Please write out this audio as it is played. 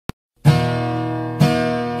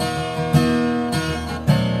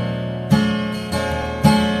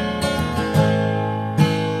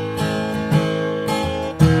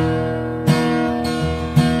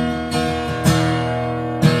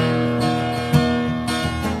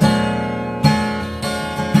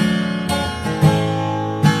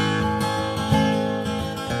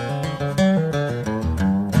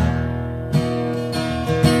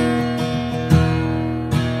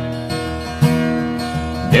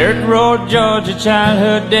Dirt road, Georgia,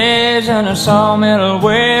 childhood days, and a sawmill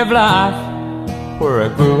way of life, where I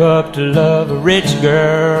grew up to love a rich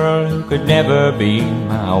girl who could never be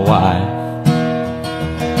my wife.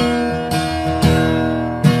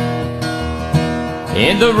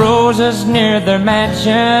 In the roses near their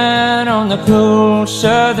mansion on the cool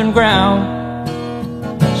southern ground,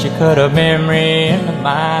 she cut a memory into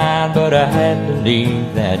mine, but I had to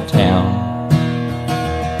leave that town.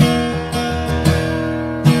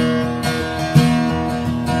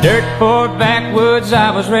 Dirt poor backwoods I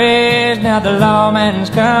was raised, now the lawman's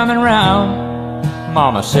coming round.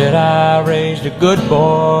 Mama said I raised a good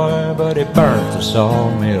boy, but he burnt the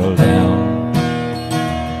sawmill down.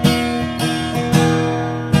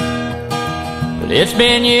 It's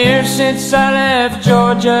been years since I left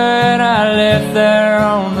Georgia, and I left there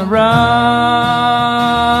on the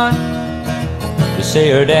run. They say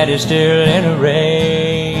her daddy's still in a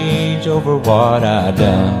rage over what I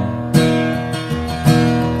done.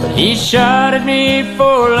 But he shot at me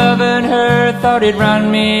for loving her, thought he'd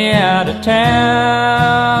run me out of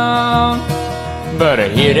town. But I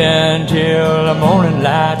hid until the morning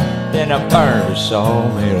light, then I burned the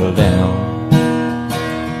sawmill down.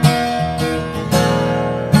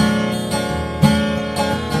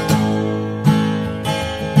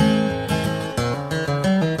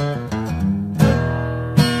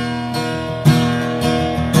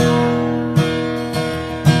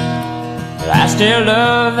 I still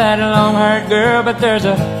love that long-haired girl, but there's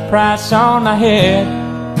a price on my head.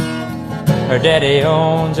 Her daddy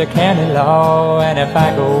owns a county law, and if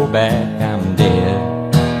I go back, I'm dead.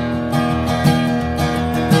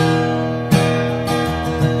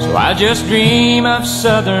 So I just dream of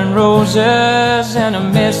southern roses and I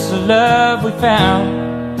miss the love we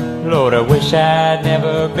found. Lord, I wish I'd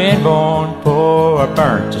never been born poor or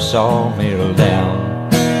burnt the sawmill down.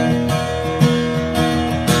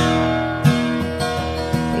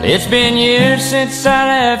 It's been years since I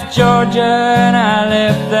left Georgia, and I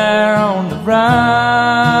left there on the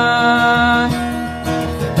run.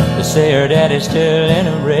 They say her daddy's still in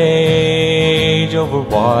a rage over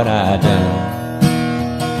what I done.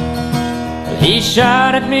 But he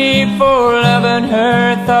shot at me for loving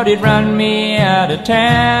her, thought he'd run me out of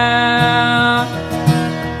town.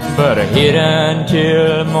 But I hid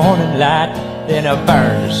until the morning light, then I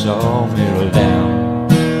burned the sawmill down.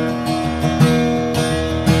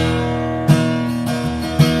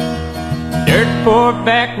 Dirt poor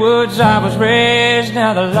backwoods I was raised,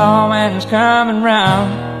 now the lawman's coming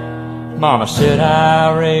round. Mama said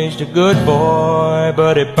I raised a good boy,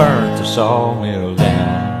 but it burnt the sawmill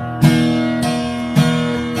down.